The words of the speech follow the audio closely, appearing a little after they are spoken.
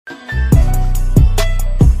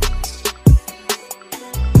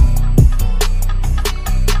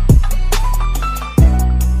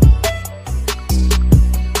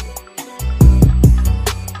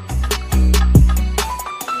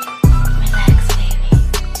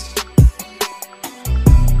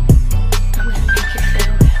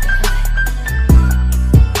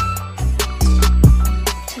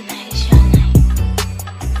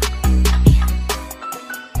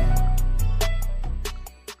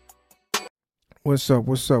What's up?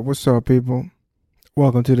 What's up? What's up, people?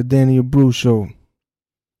 Welcome to the Daniel Brew Show.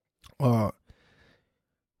 Uh,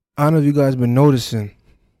 I don't know if you guys been noticing.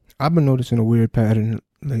 I've been noticing a weird pattern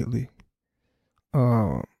lately.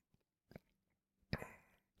 Uh,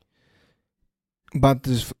 about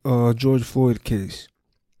this George Floyd case.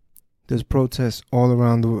 There's protests all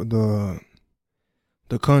around the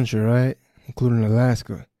country, right, including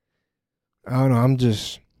Alaska. I don't know. I'm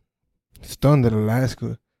just stunned that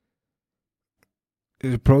Alaska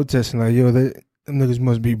is protesting. Like, yo, them niggas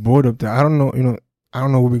must be bored up there. I don't know. I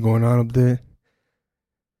don't know what be going on up there.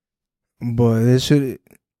 But there's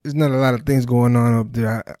not a lot of things going on up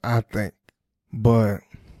there, I think. But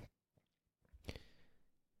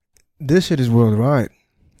this shit is worldwide.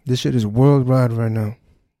 This shit is worldwide right now.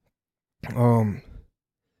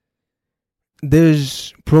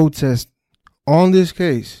 There's protests on this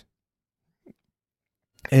case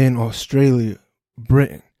in Australia,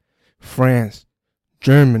 Britain, France,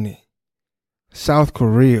 Germany, South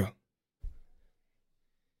Korea.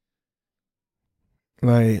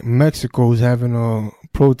 Like, Mexico's having a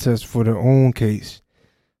protest for their own case.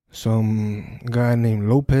 Some guy named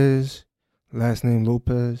Lopez, last name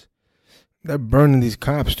Lopez, they're burning these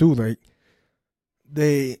cops too. Like,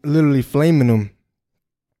 they literally flaming them.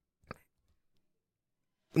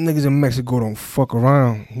 Niggas in Mexico don't fuck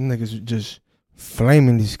around. Niggas are just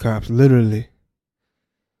flaming these cops, literally.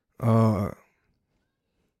 That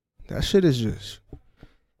shit is just,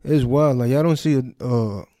 it's wild. Like, y'all don't see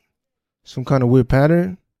some kind of weird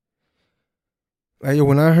pattern. Like,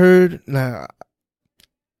 when I heard, like,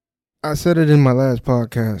 I said it in my last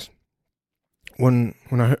podcast. When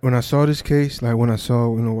I saw this case, like, when I saw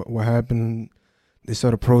what happened, they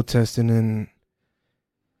started protesting in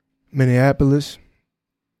Minneapolis,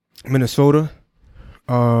 Minnesota.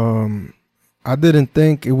 I didn't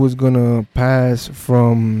think it was gonna pass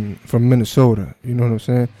from Minnesota. You know what I'm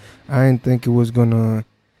saying? I didn't think it was gonna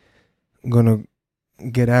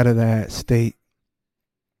get out of that state.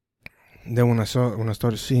 Then when I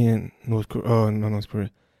started seeing North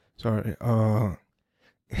Korea. Sorry, I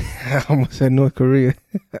almost said North Korea.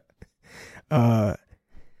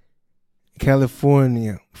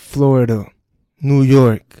 California, Florida, New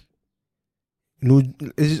York.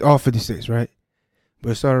 It's just all 50 states, right?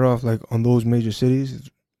 But it started off like on those major cities,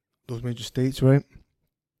 those major states, right?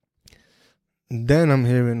 Then I'm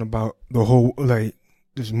hearing about the whole, like,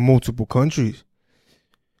 there's multiple countries.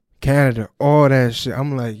 Canada, all that shit.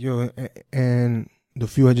 I'm like, yo, and the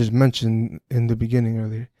few I just mentioned in the beginning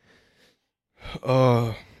earlier.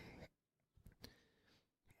 I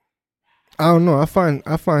don't know. I find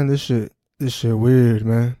this shit weird,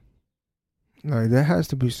 man. Like, there has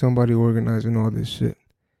to be somebody organizing all this shit.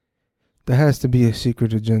 There has to be a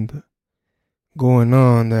secret agenda going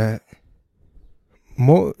on that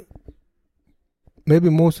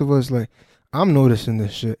maybe most of us, like, I'm noticing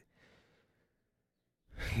this shit.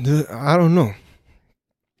 I don't know.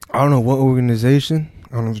 I don't know what organization.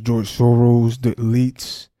 I don't know if it's George Soros, the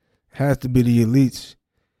elites. It has to be the elites.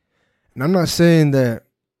 And I'm not saying that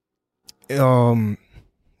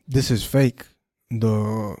this is fake.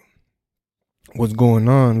 What's going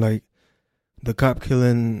on, like the cop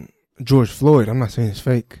killing George Floyd. I'm not saying it's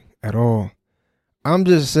fake at all. I'm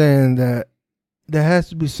just saying that there has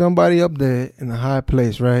to be somebody up there in a high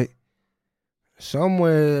place, right?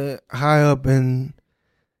 Somewhere high up in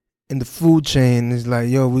the food chain is like,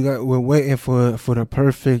 yo, we're waiting for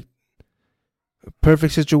the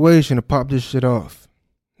perfect situation to pop this shit off.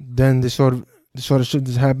 Then the sort of shit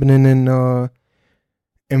that's happening in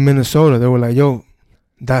Minnesota. They were like, yo,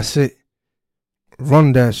 that's it.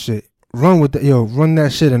 Run that shit. Run with that, yo. Run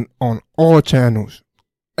that shit on all channels.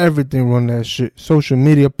 Everything, run that shit. Social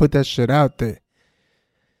media, put that shit out there.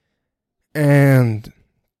 And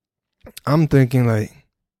I'm thinking, like,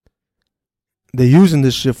 they're using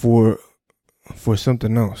this shit for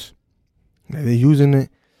something else. Like, they're using it,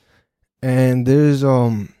 and there's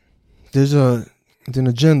an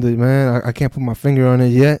agenda, man. I can't put my finger on it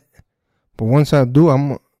yet, but once I do,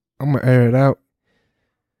 I'm gonna air it out.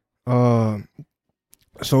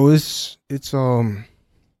 So it's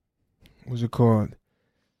what's it called?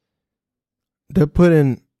 They're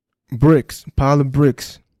putting pile of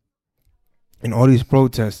bricks in all these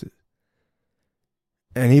protesters.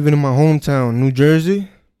 And even in my hometown, New Jersey,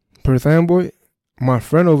 Perth Amboy, my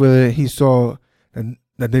friend over there, he saw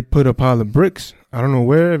that they put a pile of bricks. I don't know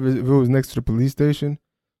where, if it was next to the police station,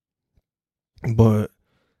 but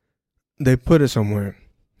they put it somewhere,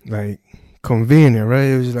 like, convenient, right?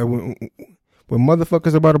 It was just like, when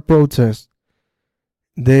motherfuckers about to protest,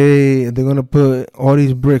 they're gonna put all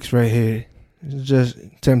these bricks right here. It's just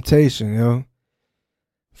temptation, yo.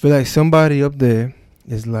 feel like somebody up there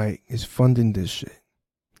is funding this shit.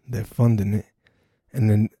 They're funding it, and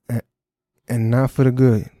then and not for the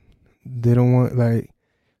good. They don't want, like,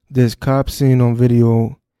 there's cops seen on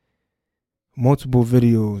video, multiple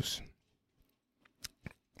videos,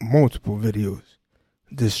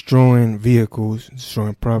 destroying vehicles,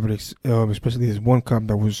 destroying properties. Especially this one cop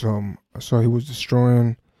that was I saw he was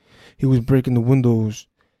breaking the windows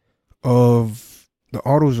of an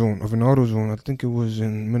AutoZone. I think it was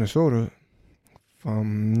in Minnesota, if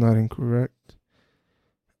I'm not incorrect.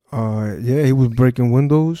 Yeah, he was breaking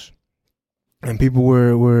windows, and people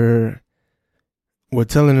were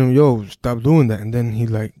telling him, "Yo, stop doing that." And then he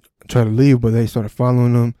like tried to leave, but they started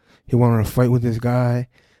following him. He wanted to fight with this guy.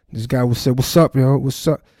 This guy would say, "What's up, yo? What's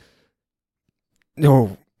up?"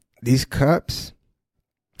 Yo, these cops.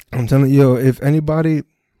 I'm telling you, yo, if anybody,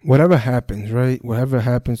 whatever happens, right? Whatever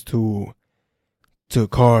happens to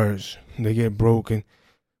cars, they get broken.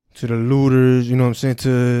 To the looters, you know what I'm saying?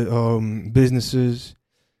 To businesses.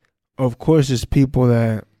 Of course, there's people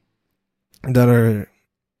that are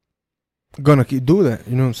gonna do that.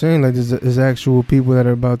 You know what I'm saying? Like there's actual people that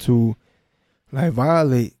are about to like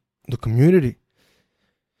violate the community,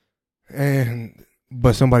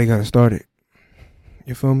 but somebody gotta start it.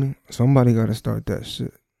 You feel me? Somebody gotta start that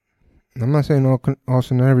shit. And I'm not saying all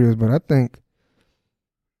scenarios, but I think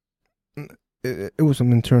it was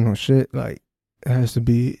some internal shit. Like it has to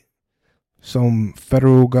be some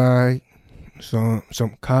federal guy, some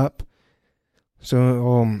cop.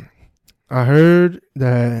 So I heard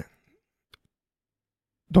that,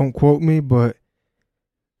 don't quote me, but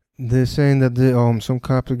they're saying that some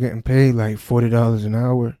cops are getting paid like $40 an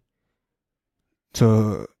hour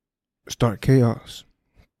to start chaos.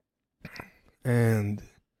 And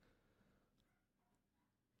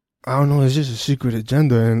I don't know, it's just a secret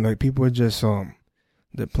agenda, and like people are just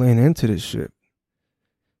they're playing into this shit.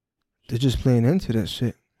 They're just playing into that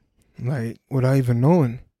shit, like without even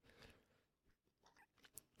knowing.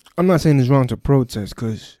 I'm not saying it's wrong to protest,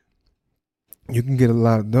 because you can get a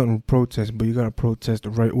lot done with protest, but you gotta protest the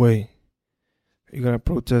right way. You gotta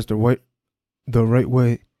protest the right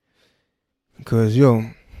way. Because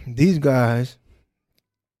yo, these guys,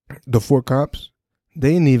 the 4 cops,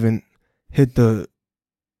 they didn't even hit the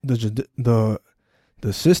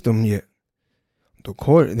system yet. The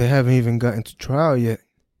court, they haven't even gotten to trial yet.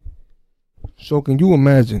 So can you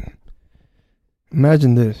imagine?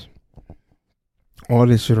 Imagine this. All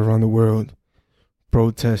this shit around the world,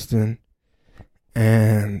 protesting,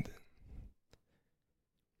 and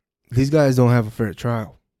these guys don't have a fair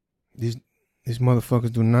trial. These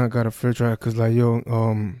motherfuckers do not got a fair trial, because like yo,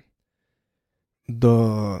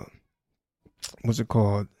 what's it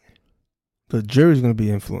called? The jury's gonna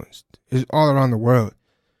be influenced. It's all around the world.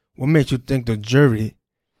 What makes you think the jury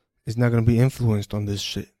is not gonna be influenced on this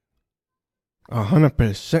shit?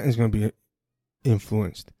 100% is gonna be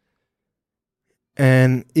influenced.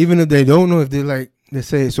 And even if they don't know, if they like, they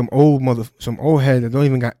say some old head that don't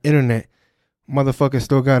even got internet, motherfucker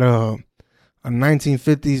still got a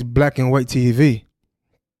 1950s black and white TV,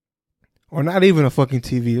 or not even a fucking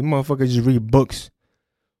TV. The motherfucker just read books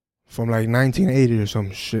from like 1980 or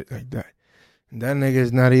some shit like that. And that nigga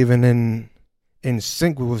is not even in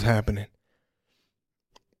sync with what's happening.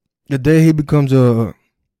 The day he becomes a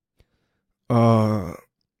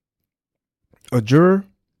juror,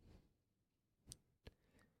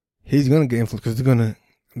 he's gonna get influenced, because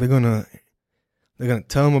they're gonna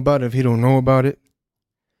tell him about it. If he don't know about it,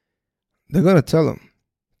 they're gonna tell him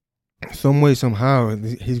some way, somehow.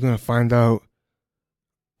 He's gonna find out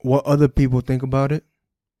what other people think about it,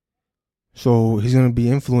 so he's gonna be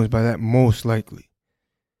influenced by that, most likely.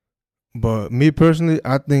 But me personally,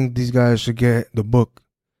 I think these guys should get the book.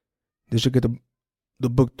 They should get the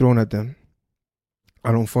book thrown at them.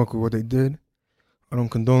 I don't fuck with what they did. I don't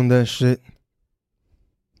condone that shit.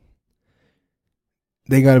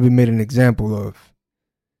 They gotta be made an example of.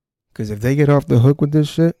 Because if they get off the hook with this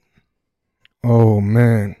shit, oh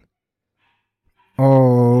man.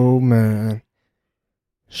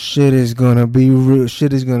 Shit is gonna be real.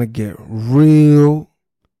 Shit is gonna get real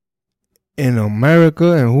in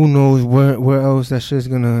America, and who knows where else that shit is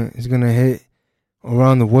gonna hit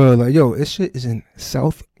around the world. Like, yo, this shit is in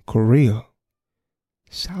South Korea.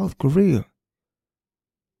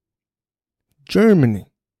 Germany.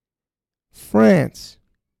 France.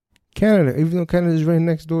 Canada. Even though Canada's right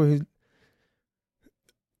next door,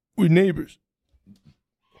 we're neighbors.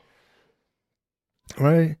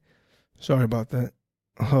 Right? Sorry about that.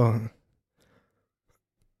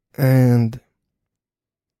 And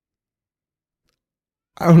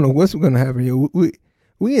I don't know what's gonna happen. Yo,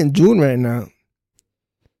 we in June right now.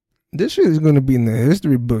 This shit is gonna be in the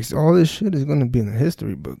history books. All this shit is gonna be in the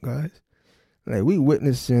history book, guys. Like, we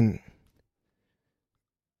witnessing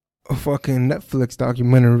a fucking Netflix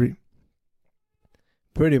documentary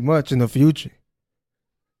pretty much in the future.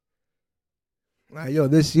 Like, yo,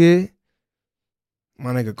 this year,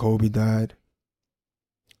 my nigga Kobe died.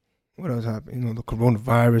 What else happened? You know, the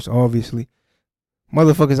coronavirus, obviously.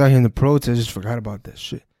 Motherfuckers out here in the protest just forgot about that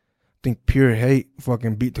shit. I think pure hate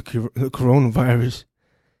fucking beat the coronavirus.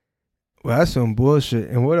 Well, that's some bullshit.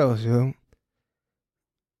 And what else, yo?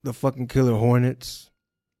 The fucking killer hornets.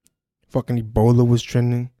 Fucking Ebola was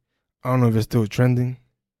trending. I don't know if it's still trending.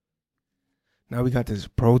 Now we got this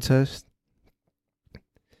protest.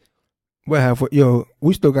 We're halfway. Yo,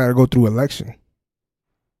 we still gotta go through election.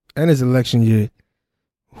 And it's election year.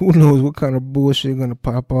 Who knows what kind of bullshit gonna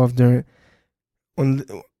pop off during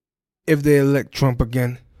if they elect Trump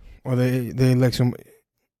again, or they elect some.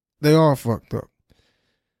 They all fucked up.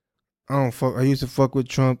 I used to fuck with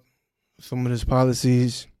Trump, some of his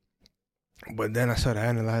policies, but then I started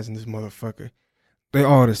analyzing this motherfucker. They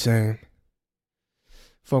all the same.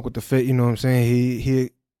 Fuck with the fake, you know what I'm saying?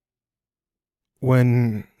 He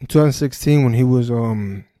when in 2016, when he was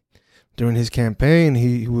during his campaign,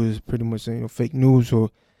 he was pretty much saying, you know, fake news.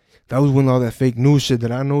 So that was when all that fake news shit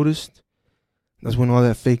that I noticed. That's when all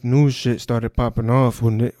that fake news shit started popping off.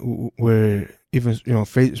 Where even, you know,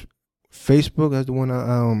 Facebook, that's the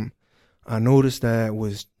one I noticed that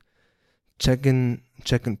was checking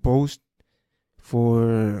posts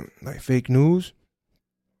for like fake news,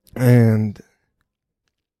 and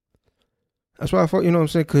that's why I thought, you know what I'm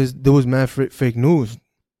saying, because there was mad fake news.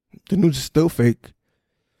 The news is still fake,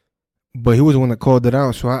 but he was the one that called it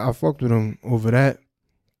out, so I fucked with him over that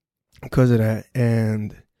because of that,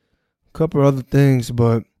 and a couple other things,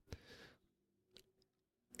 but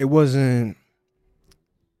it wasn't.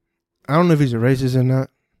 I don't know if he's a racist or not.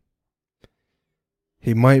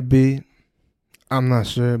 He might be. I'm not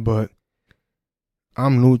sure, but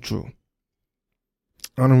I'm neutral.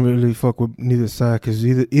 I don't really fuck with neither side, because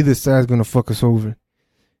either side's gonna fuck us over.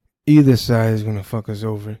 Either side is gonna fuck us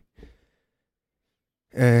over.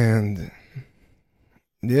 And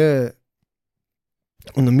yeah,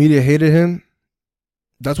 when the media hated him,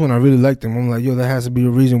 that's when I really liked him. I'm like, yo, there has to be a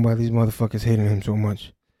reason why these motherfuckers hating him so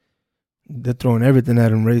much. They're throwing everything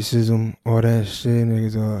at him, racism, all that shit.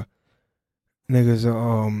 Niggas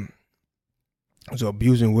are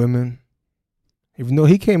abusing women. Even though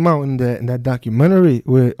he came out in that documentary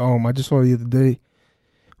with I just saw the other day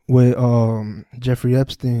with Jeffrey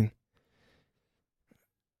Epstein.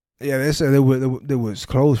 Yeah, they said they was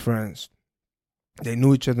close friends. They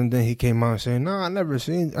knew each other, and then he came out saying, "No, I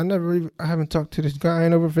haven't talked to this guy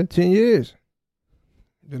in over 15 years."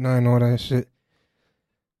 Denying all that shit.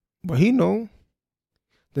 But he know.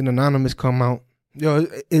 Then Anonymous come out. Yo,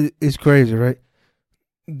 it's crazy, right?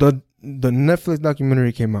 The Netflix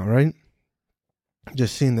documentary came out, right?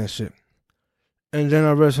 Just seen that shit, and then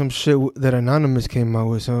I read some shit that Anonymous came out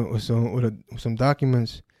with some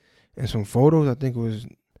documents and some photos. I think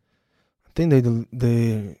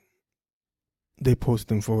they posted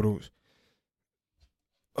them photos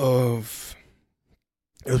of.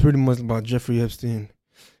 It was pretty much about Jeffrey Epstein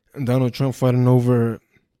and Donald Trump fighting over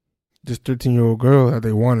this 13-year-old girl that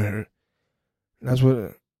they wanted her. That's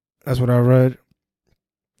what I read.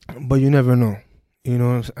 But you never know. You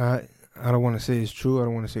know, I don't want to say it's true. I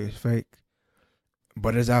don't want to say it's fake.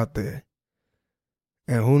 But it's out there.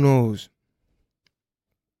 And who knows?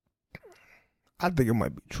 I think it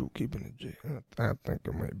might be true, keeping it J. I think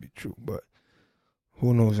it might be true, but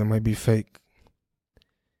who knows? It might be fake.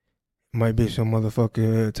 It might be some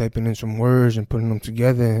motherfucker typing in some words and putting them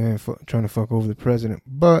together and trying to fuck over the president.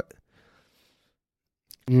 But,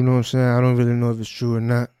 you know what I'm saying? I don't really know if it's true or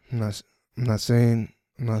not. I'm not saying,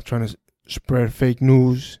 I'm not trying to spread fake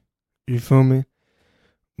news. You feel me?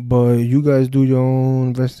 But you guys do your own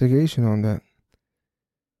investigation on that.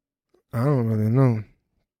 I don't really know.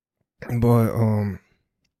 But,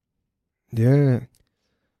 yeah.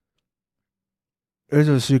 There's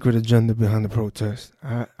a secret agenda behind the protest.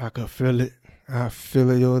 I could feel it. I feel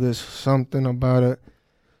it, yo. There's something about it.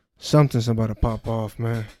 Something's about to pop off,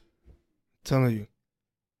 man. I'm telling you.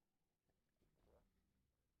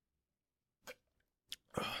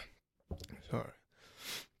 Sorry.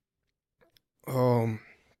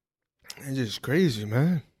 It's just crazy,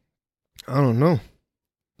 man. I don't know.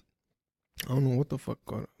 I don't know what the fuck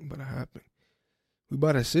about to happen. We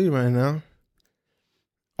about to see right now.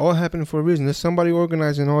 All happening for a reason. There's somebody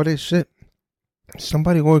organizing all this shit.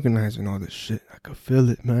 Somebody organizing all this shit. I could feel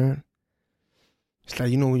it, man. It's like,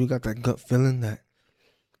 you know, when you got that gut feeling that,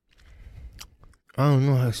 I don't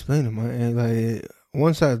know how to explain it, man. Like,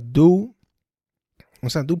 once I do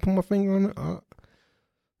put my finger on it,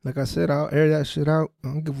 like I said, I'll air that shit out. I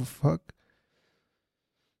don't give a fuck.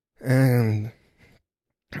 And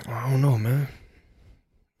I don't know, man.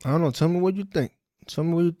 I don't know. Tell me what you think.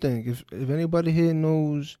 If anybody here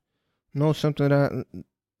knows something that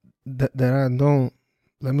I don't,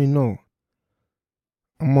 let me know.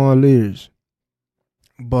 I'm all ears.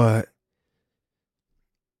 But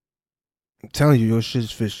I'm telling you, your shit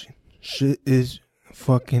is fishy. Shit is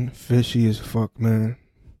fucking fishy as fuck, man.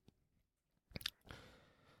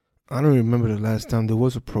 I don't remember the last time there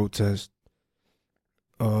was a protest.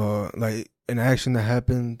 Like an action that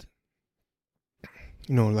happened.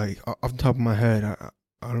 You know, like off the top of my head, I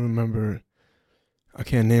don't remember. I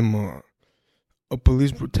can't name a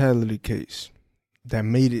police brutality case that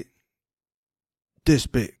made it this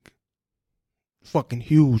big. Fucking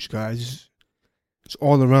huge, guys. It's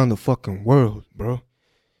all around the fucking world, bro.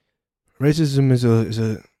 Racism is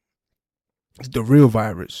the real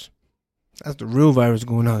virus. That's the real virus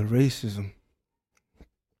going on. Racism.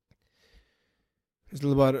 There's a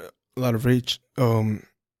lot of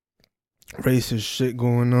racist shit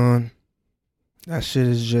going on. That shit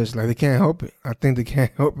is just like they can't help it. I think they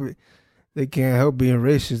can't help it. They can't help being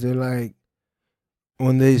racist. They're like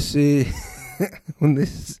when they see when they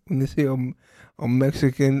see a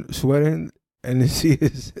Mexican sweating and they see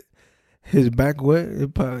his back wet,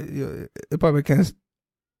 it probably can't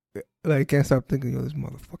stop thinking, yo, this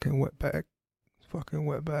motherfucking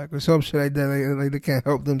wetback or some shit like that. Like they can't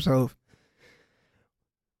help themselves.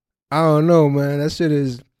 I don't know, man. That shit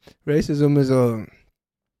is racism is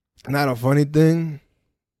not a funny thing,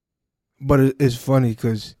 but it's funny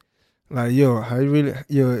because like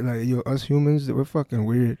us humans, we're fucking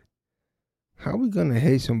weird. How we gonna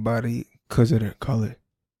hate somebody because of their color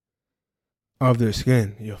of their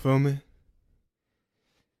skin? You feel me?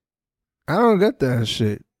 I don't get that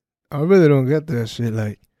shit. I really don't get that shit.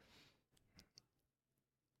 Like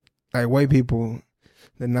white people,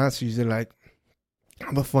 the Nazis, they're like,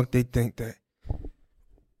 how the fuck they think that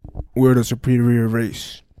we're the superior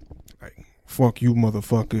race? Like, fuck you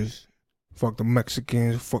motherfuckers. Fuck the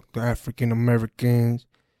Mexicans. Fuck the African Americans.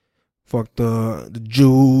 Fuck the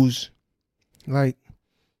Jews. Like,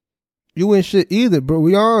 you ain't shit either, bro.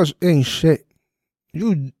 We all ain't shit.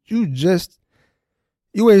 You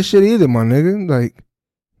ain't shit either, my nigga. Like,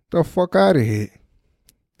 the fuck out of here.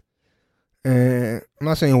 And I'm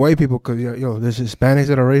not saying white people, because, there's Hispanics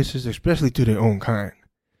that are racist, especially to their own kind.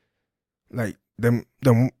 Like, them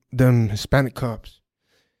Hispanic cops.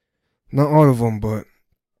 Not all of them, but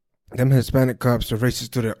them Hispanic cops are racist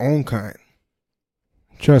to their own kind.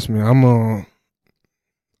 Trust me, I'm a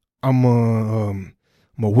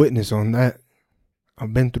witness on that.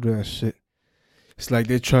 I've been through that shit. It's like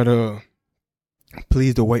they try to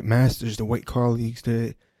please the white masters, the white colleagues.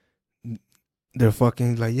 They're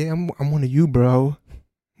fucking like, yeah, I'm one of you, bro.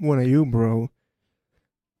 I'm one of you, bro.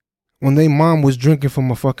 When they mom was drinking from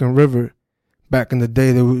a fucking river back in the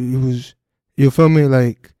day, it was, you feel me?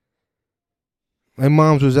 Like, my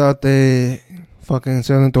moms was out there fucking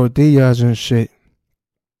selling tortillas and shit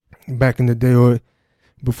back in the day, or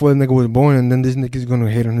before the nigga was born, and then this nigga's gonna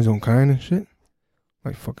hate on his own kind and shit.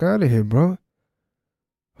 Like, fuck out of here, bro.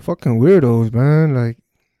 Fucking weirdos, man. Like,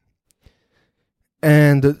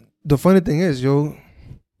 and the funny thing is, the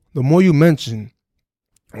more you mention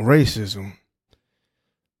racism,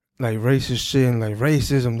 like racist shit and like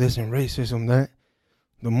racism this and racism that,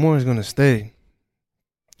 the more it's gonna stay.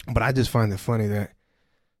 But I just find it funny that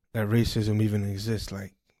racism even exists.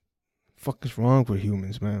 Like, fuck is wrong with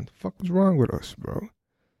humans, man? The fuck is wrong with us, bro?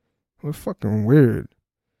 We're fucking weird.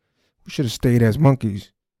 We should have stayed as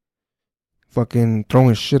monkeys, fucking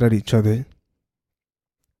throwing shit at each other.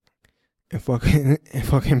 And fucking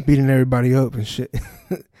beating everybody up and shit.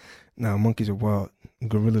 Nah, monkeys are wild.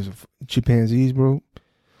 Gorillas are chimpanzees, bro.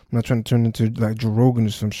 I'm not trying to turn into like Joe Rogan or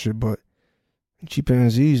some shit, but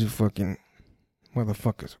chimpanzees are fucking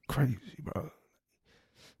motherfuckers are crazy, bro.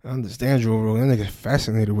 I understand Joe Rogan. That nigga's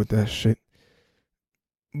fascinated with that shit.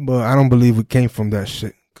 But I don't believe we came from that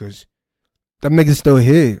shit, because them niggas still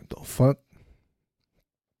here. The fuck?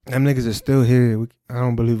 Them niggas are still here. I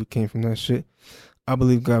don't believe we came from that shit. I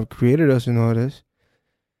believe God created us and all this.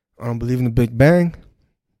 I don't believe in the Big Bang.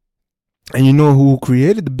 And you know who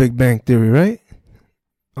created the Big Bang Theory, right?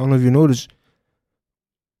 I don't know if you noticed.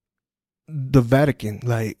 The Vatican.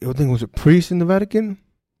 Like, I think it was a priest in the Vatican.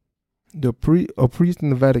 A priest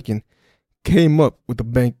in the Vatican came up with the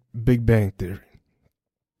Big Bang Theory.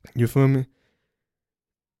 You feel me?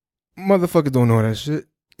 Motherfuckers don't know that shit.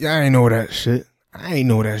 Yeah, I ain't know that shit. I ain't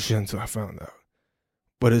know that shit until I found out.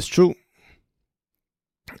 But it's true.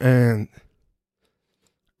 And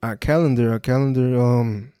our calendar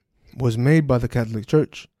was made by the Catholic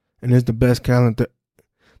Church, and it's the best calendar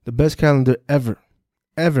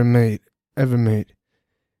ever made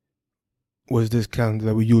was this calendar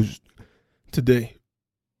that we use today.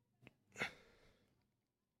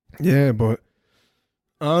 Yeah, but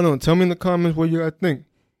I don't know. Tell me in the comments what you guys think.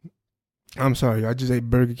 I'm sorry, I just ate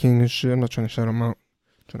Burger King and shit. I'm not trying to shout them out,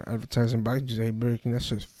 trying to advertise them, but I just ate Burger King. That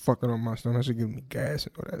shit's fucking on my stomach. That shit giving me gas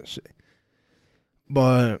and all that shit.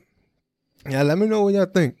 But yeah, let me know what y'all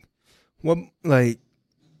think. What, like,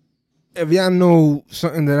 if y'all know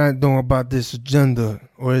something that I don't about this agenda,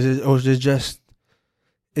 or is it just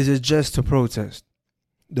to protest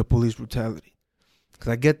the police brutality? Because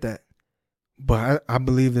I get that, but I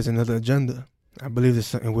believe there's another agenda. I believe there's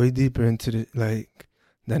something way deeper into the, like,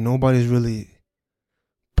 that nobody's really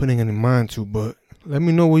putting any mind to. But let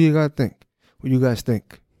me know what you guys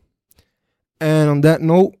think. And on that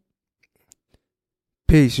note,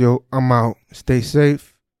 peace, yo. I'm out. Stay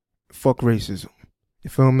safe. Fuck racism. You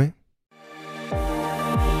feel me?